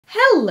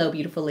Hello,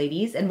 beautiful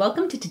ladies, and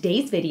welcome to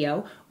today's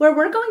video where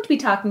we're going to be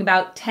talking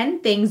about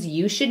 10 things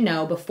you should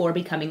know before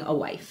becoming a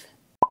wife.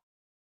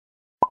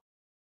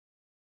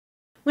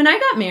 When I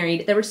got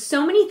married, there were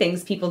so many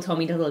things people told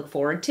me to look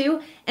forward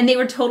to, and they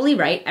were totally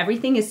right.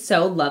 Everything is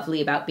so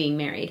lovely about being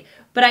married.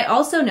 But I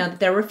also know that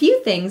there were a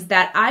few things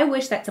that I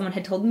wish that someone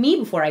had told me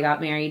before I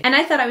got married, and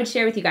I thought I would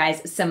share with you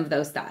guys some of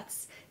those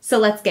thoughts. So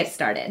let's get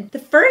started. The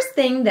first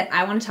thing that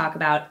I want to talk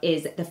about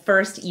is the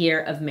first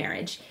year of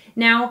marriage.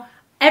 Now,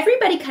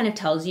 everybody kind of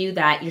tells you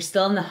that you're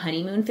still in the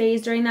honeymoon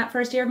phase during that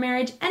first year of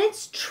marriage, and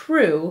it's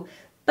true,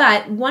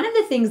 but one of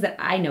the things that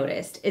I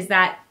noticed is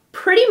that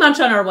pretty much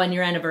on our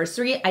 1-year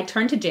anniversary, I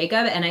turned to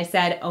Jacob and I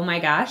said, oh my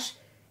gosh,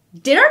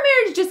 did our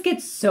marriage just get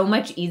so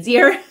much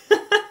easier?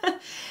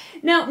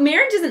 Now,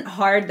 marriage isn't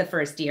hard the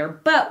first year,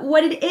 but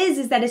what it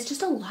is that it's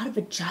just a lot of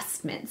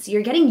adjustments.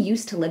 You're getting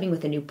used to living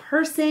with a new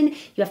person.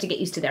 You have to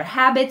get used to their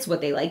habits, what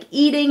they like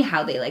eating,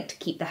 how they like to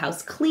keep the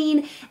house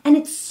clean, and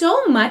it's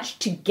so much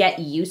to get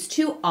used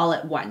to all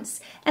at once.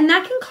 And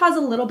that can cause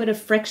a little bit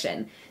of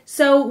friction.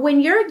 So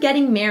when you're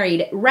getting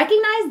married,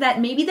 recognize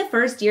that maybe the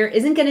first year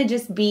isn't going to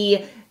just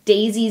be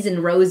daisies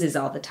and roses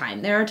all the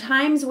time. There are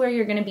times where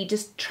you're going to be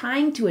just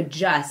trying to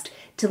adjust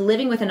to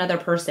living with another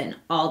person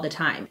all the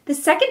time. The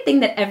second thing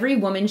that every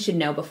woman should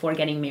know before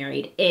getting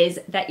married is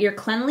that your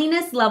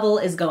cleanliness level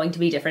is going to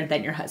be different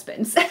than your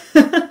husband's.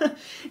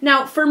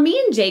 Now, for me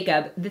and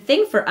Jacob, the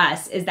thing for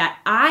us is that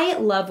I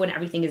love when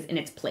everything is in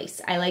its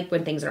place. I like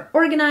when things are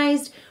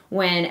organized,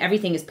 when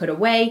everything is put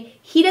away.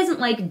 He doesn't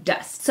like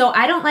dust, so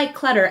I don't like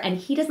clutter, and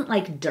he doesn't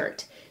like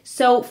dirt.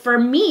 So for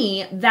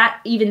me, that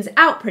evens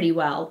out pretty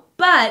well.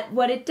 But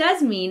what it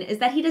does mean is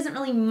that he doesn't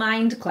really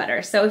mind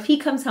clutter. So if he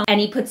comes home and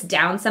he puts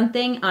down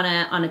something on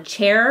a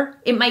chair,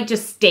 it might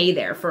just stay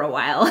there for a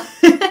while.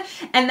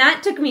 And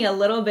that took me a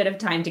little bit of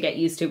time to get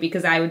used to,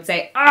 because I would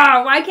say,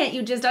 oh, why can't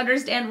you just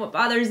understand what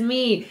bothers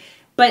me?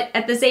 But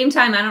at the same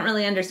time, I don't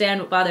really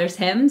understand what bothers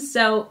him.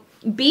 So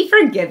be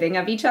forgiving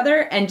of each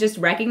other and just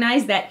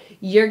recognize that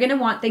you're going to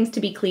want things to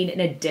be clean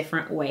in a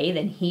different way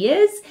than he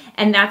is.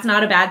 And that's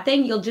not a bad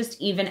thing. You'll just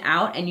even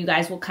out and you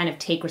guys will kind of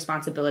take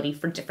responsibility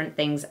for different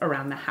things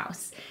around the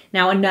house.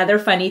 Now, another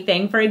funny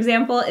thing, for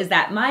example, is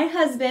that my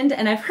husband,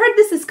 and I've heard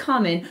this is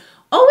common,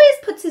 always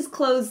puts his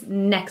clothes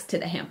next to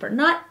the hamper,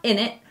 not in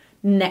it,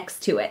 next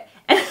to it.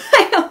 And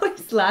I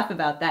always laugh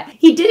about that.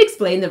 He did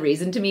explain the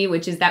reason to me,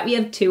 which is that we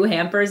have 2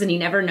 hampers and he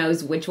never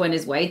knows which one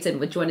is whites and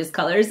which one is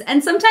colors.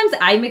 And sometimes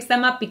I mix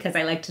them up because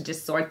I like to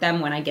just sort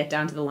them when I get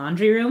down to the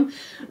laundry room.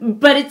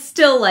 But it's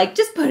still like,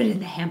 just put it in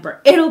the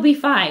hamper. It'll be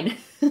fine.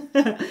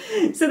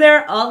 So there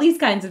are all these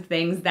kinds of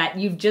things that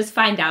you just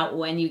find out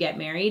when you get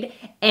married,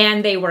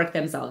 and they work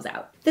themselves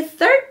out. The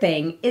third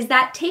thing is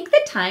that take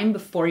the time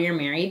before you're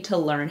married to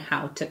learn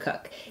how to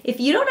cook. If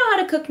you don't know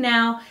how to cook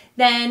now,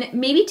 then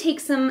maybe take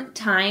some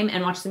time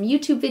and watch some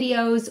YouTube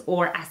videos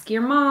or ask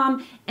your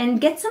mom and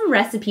get some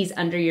recipes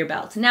under your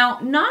belt. Now,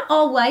 not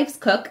all wives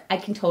cook. I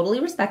can totally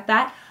respect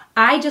that.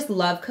 I just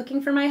love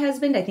cooking for my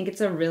husband. I think it's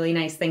a really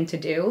nice thing to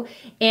do.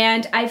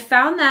 And I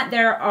found that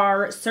there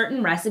are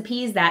certain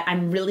recipes that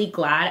I'm really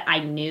glad I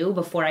knew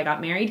before I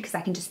got married, because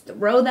I can just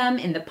throw them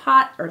in the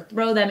pot or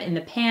throw them in the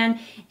pan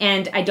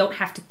and I don't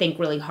have to think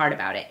really hard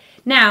about it.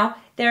 Now,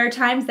 there are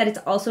times that it's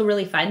also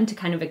really fun to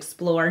kind of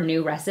explore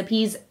new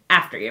recipes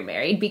after you're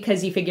married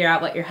because you figure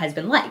out what your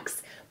husband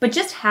likes. But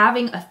just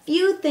having a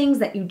few things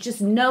that you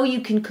just know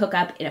you can cook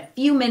up in a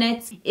few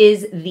minutes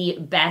is the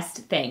best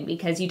thing,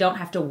 because you don't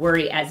have to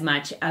worry as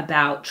much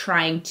about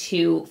trying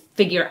to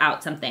figure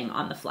out something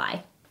on the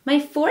fly. My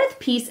fourth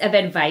piece of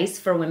advice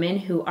for women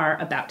who are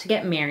about to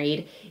get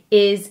married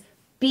is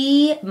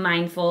be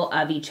mindful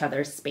of each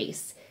other's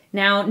space.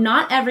 Now,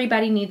 not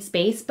everybody needs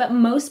space, but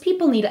most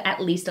people need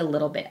at least a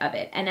little bit of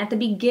it. And at the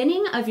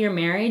beginning of your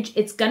marriage,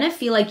 it's gonna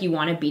feel like you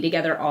wanna be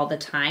together all the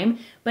time.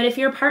 But if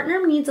your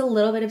partner needs a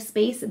little bit of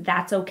space,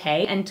 that's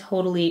okay and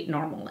totally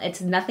normal.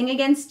 It's nothing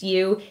against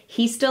you.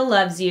 He still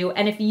loves you.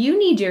 And if you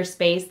need your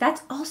space,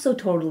 that's also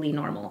totally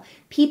normal.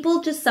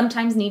 People just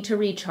sometimes need to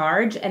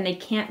recharge and they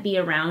can't be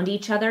around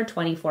each other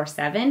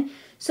 24/7.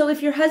 So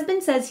if your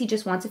husband says he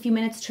just wants a few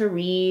minutes to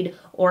read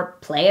or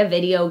play a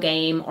video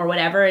game or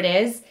whatever it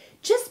is,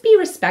 just be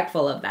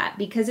respectful of that,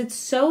 because it's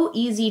so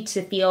easy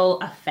to feel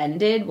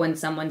offended when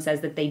someone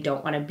says that they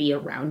don't want to be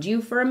around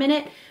you for a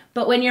minute.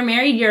 But when you're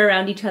married, you're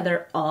around each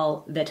other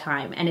all the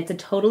time. And it's a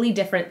totally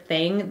different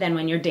thing than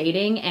when you're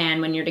dating, and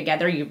when you're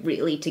together, you're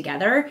really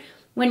together.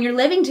 When you're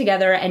living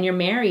together and you're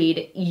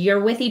married,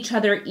 you're with each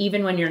other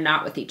even when you're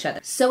not with each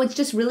other. So it's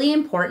just really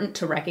important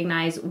to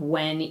recognize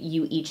when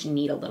you each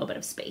need a little bit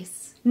of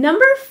space.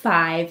 Number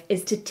 5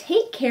 is to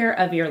take care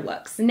of your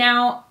looks.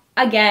 Now,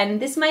 again,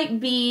 this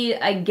might be,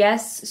 I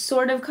guess,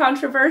 sort of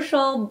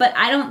controversial, but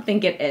I don't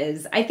think it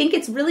is. I think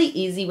it's really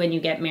easy when you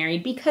get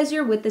married, because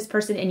you're with this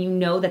person and you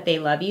know that they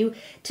love you,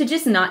 to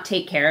just not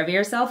take care of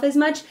yourself as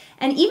much.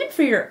 And even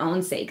for your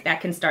own sake,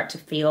 that can start to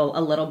feel a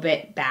little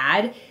bit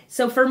bad.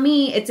 So for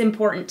me, it's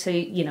important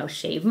to,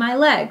 shave my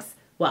legs.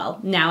 Well,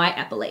 now I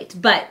epilate,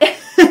 but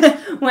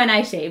when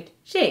I shave.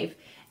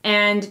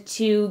 and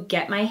to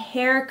get my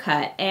hair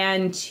cut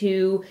and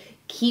to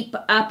keep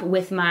up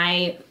with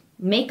my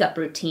makeup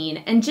routine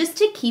and just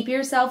to keep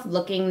yourself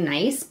looking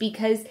nice,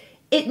 because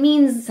it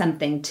means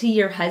something to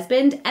your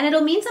husband and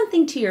it'll mean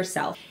something to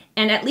yourself.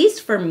 And at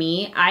least for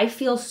me, I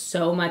feel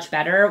so much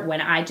better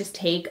when I just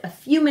take a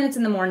few minutes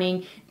in the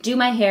morning, do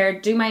my hair,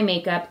 do my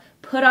makeup,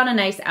 put on a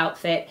nice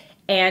outfit,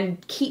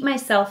 and keep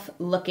myself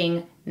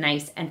looking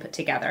nice and put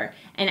together.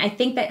 And I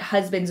think that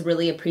husbands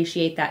really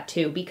appreciate that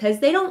too, because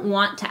they don't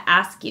want to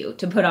ask you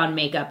to put on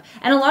makeup.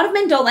 And a lot of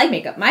men don't like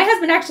makeup. My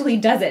husband actually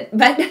does it,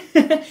 but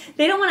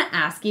they don't want to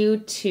ask you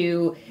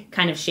to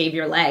kind of shave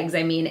your legs.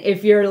 I mean,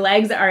 if your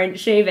legs aren't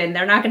shaven,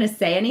 they're not going to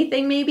say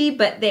anything maybe,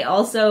 but they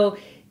also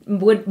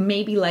would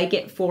maybe like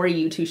it for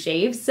you to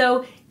shave.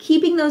 So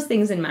keeping those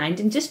things in mind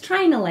and just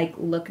trying to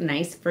look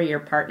nice for your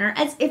partner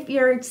as if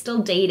you're still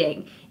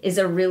dating is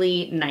a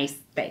really nice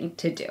thing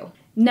to do.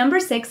 Number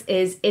 6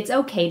 is it's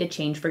okay to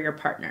change for your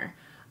partner.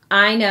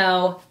 I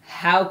know,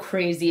 how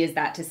crazy is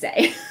that to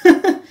say?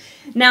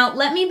 Now,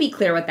 let me be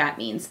clear what that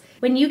means.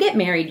 When you get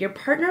married, your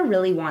partner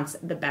really wants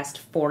the best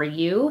for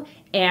you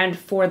and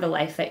for the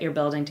life that you're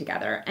building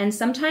together. And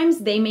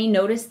sometimes they may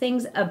notice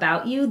things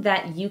about you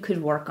that you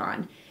could work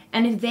on.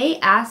 And if they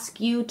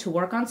ask you to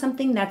work on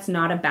something, that's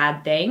not a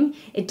bad thing.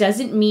 It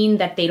doesn't mean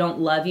that they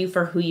don't love you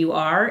for who you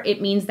are. It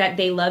means that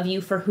they love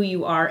you for who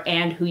you are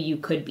and who you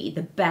could be,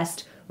 the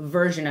best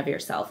version of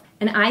yourself.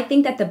 And I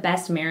think that the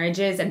best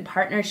marriages and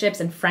partnerships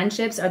and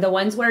friendships are the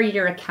ones where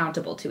you're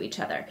accountable to each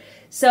other.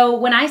 So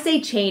when I say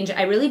change,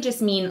 I really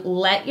just mean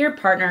let your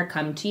partner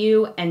come to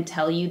you and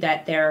tell you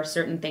that there are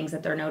certain things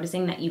that they're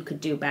noticing that you could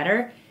do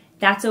better.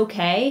 That's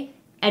okay.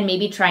 And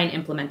maybe try and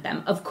implement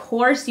them. Of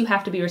course, you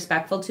have to be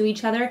respectful to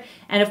each other.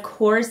 And of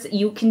course,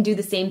 you can do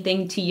the same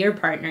thing to your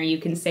partner. You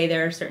can say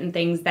there are certain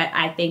things that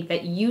I think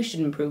that you should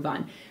improve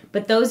on.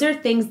 But those are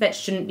things that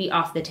shouldn't be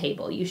off the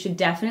table. You should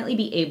definitely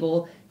be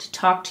able to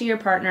talk to your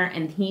partner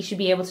and he should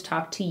be able to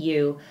talk to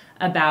you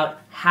about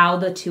how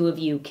the two of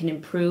you can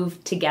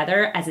improve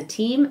together as a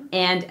team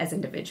and as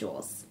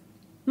individuals.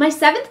 My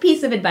 7th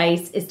piece of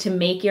advice is to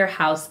make your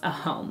house a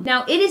home.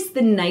 Now, it is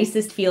the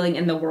nicest feeling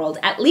in the world,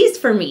 at least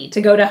for me,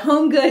 to go to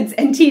Home Goods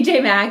and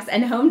TJ Maxx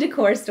and home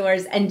decor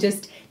stores and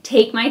just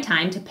take my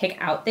time to pick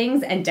out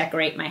things and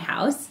decorate my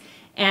house.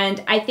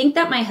 And I think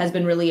that my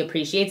husband really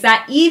appreciates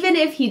that. Even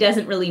if he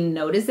doesn't really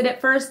notice it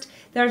at first,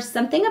 there's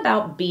something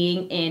about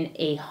being in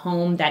a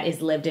home that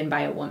is lived in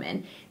by a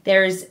woman.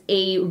 There's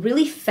a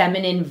really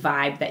feminine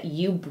vibe that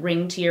you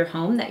bring to your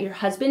home that your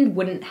husband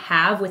wouldn't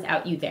have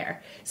without you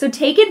there. So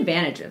take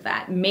advantage of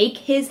that. Make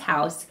his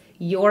house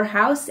your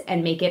house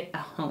and make it a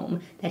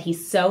home that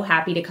he's so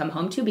happy to come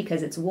home to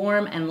because it's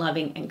warm and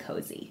loving and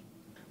cozy.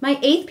 My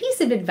 8th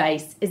piece of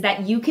advice is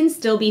that you can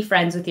still be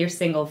friends with your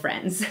single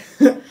friends.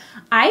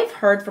 I've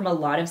heard from a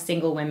lot of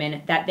single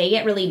women that they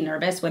get really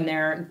nervous when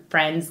their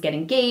friends get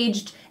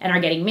engaged and are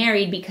getting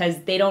married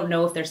because they don't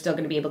know if they're still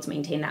going to be able to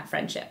maintain that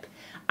friendship.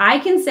 I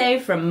can say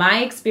from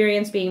my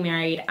experience being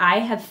married, I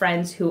have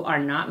friends who are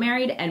not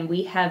married and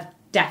we have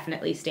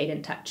definitely stayed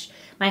in touch.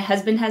 My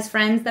husband has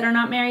friends that are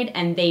not married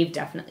and they've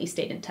definitely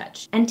stayed in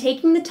touch. And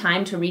taking the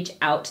time to reach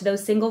out to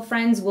those single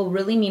friends will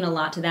really mean a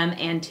lot to them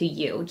and to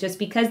you. Just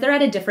because they're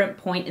at a different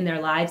point in their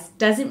lives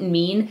doesn't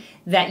mean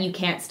that you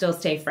can't still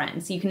stay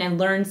friends. You can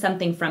learn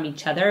something from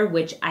each other,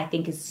 which I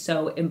think is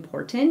so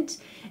important.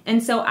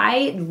 And so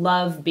I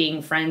love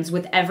being friends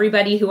with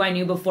everybody who I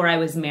knew before I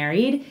was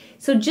married.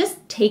 So just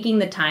taking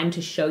the time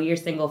to show your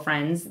single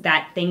friends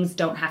that things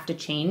don't have to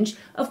change.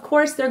 Of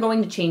course, they're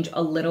going to change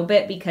a little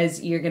bit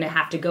because you're going to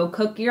have to go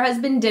cook your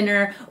husband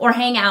dinner or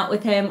hang out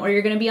with him or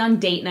you're going to be on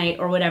date night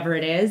or whatever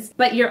it is.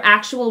 But your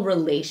actual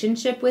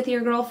relationship with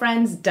your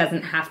girlfriends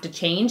doesn't have to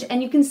change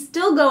and you can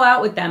still go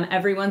out with them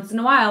every once in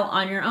a while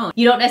on your own.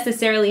 You don't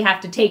necessarily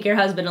have to take your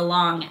husband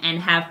along and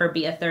have her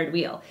be a third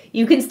wheel.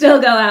 You can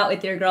still go out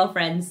with your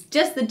girlfriends,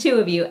 just the two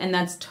of you, and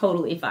that's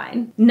totally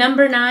fine.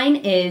 Number 9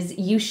 is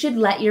you should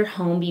let your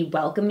home be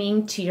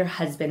welcoming to your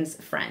husband's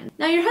friends.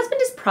 Now, your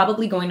husband is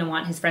probably going to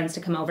want his friends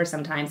to come over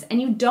sometimes,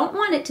 and you don't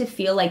want it to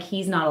feel like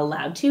he's not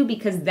allowed to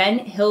because then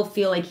he'll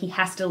feel like he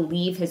has to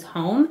leave his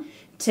home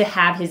to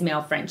have his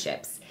male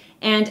friendships.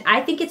 And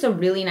I think it's a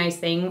really nice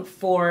thing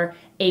for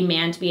a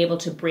man to be able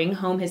to bring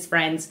home his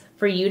friends,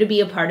 for you to be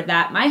a part of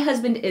that. My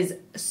husband is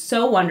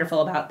so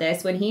wonderful about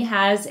this. When he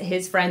has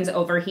his friends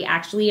over, he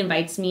actually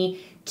invites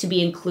me to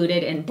be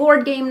included in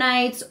board game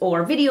nights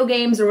or video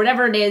games or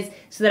whatever it is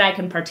so that I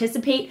can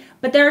participate.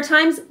 But there are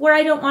times where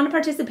I don't want to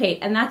participate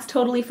and that's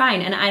totally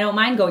fine. And I don't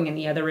mind going in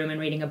the other room and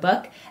reading a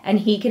book and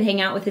he can hang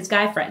out with his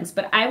guy friends.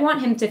 But I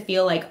want him to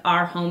feel like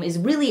our home is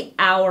really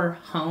our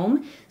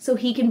home so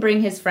he can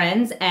bring his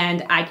friends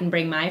and I can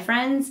bring my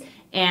friends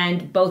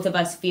and both of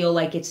us feel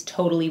like it's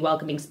totally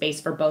welcoming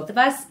space for both of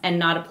us and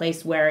not a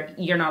place where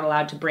you're not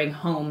allowed to bring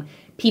home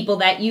people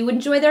that you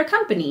enjoy their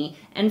company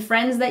and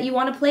friends that you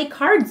want to play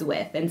cards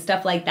with and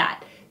stuff like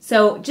that.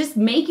 So just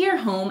make your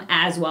home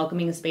as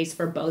welcoming a space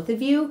for both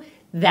of you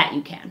that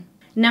you can.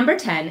 Number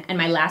 10, and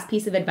my last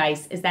piece of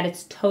advice, is that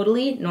it's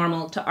totally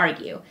normal to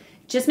argue.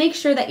 just make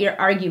sure that your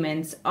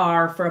arguments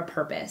are for a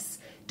purpose.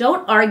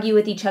 Don't argue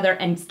with each other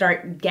and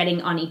start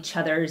getting on each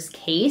other's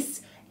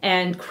case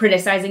and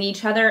criticizing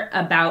each other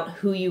about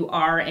who you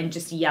are and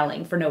just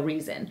yelling for no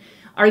reason.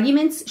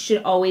 Arguments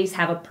should always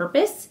have a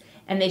purpose,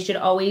 and they should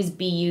always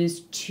be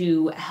used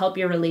to help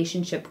your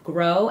relationship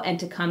grow and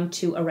to come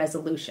to a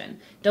resolution.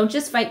 Don't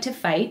just fight to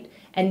fight,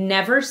 and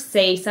never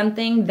say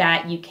something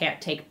that you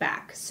can't take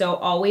back. So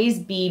always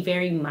be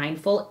very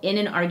mindful in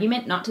an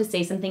argument not to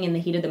say something in the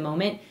heat of the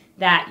moment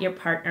that your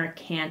partner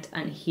can't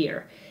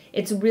unhear.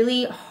 It's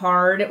really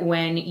hard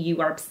when you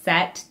are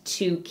upset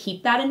to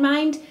keep that in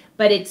mind,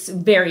 but it's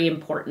very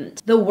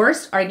important. The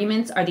worst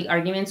arguments are the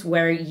arguments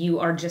where you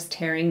are just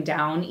tearing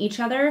down each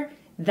other.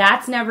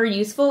 That's never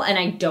useful, and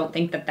I don't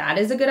think that that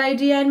is a good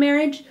idea in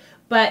marriage.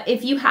 But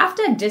if you have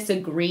to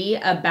disagree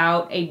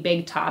about a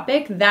big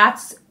topic,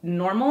 that's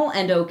normal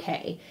and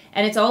okay.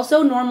 And it's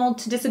also normal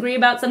to disagree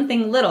about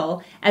something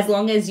little as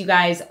long as you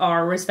guys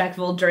are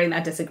respectful during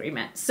that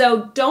disagreement.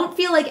 So don't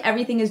feel like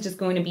everything is just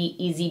going to be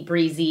easy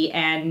breezy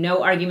and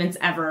no arguments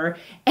ever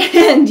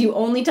and you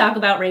only talk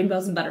about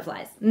rainbows and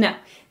butterflies. No,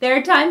 there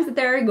are times that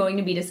there are going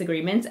to be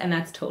disagreements and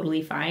that's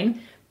totally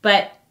fine,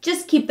 but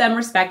just keep them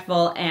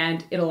respectful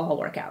and it'll all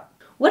work out.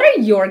 What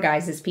are your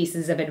guys'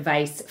 pieces of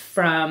advice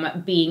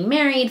from being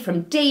married,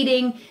 from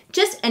dating,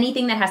 just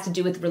anything that has to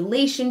do with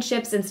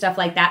relationships and stuff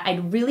like that?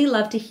 I'd really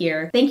love to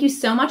hear. Thank you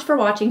so much for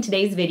watching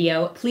today's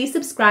video. Please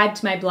subscribe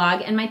to my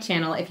blog and my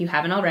channel if you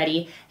haven't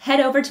already.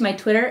 Head over to my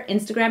Twitter,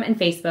 Instagram, and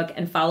Facebook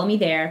and follow me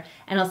there,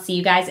 and I'll see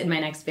you guys in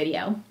my next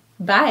video.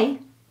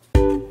 Bye!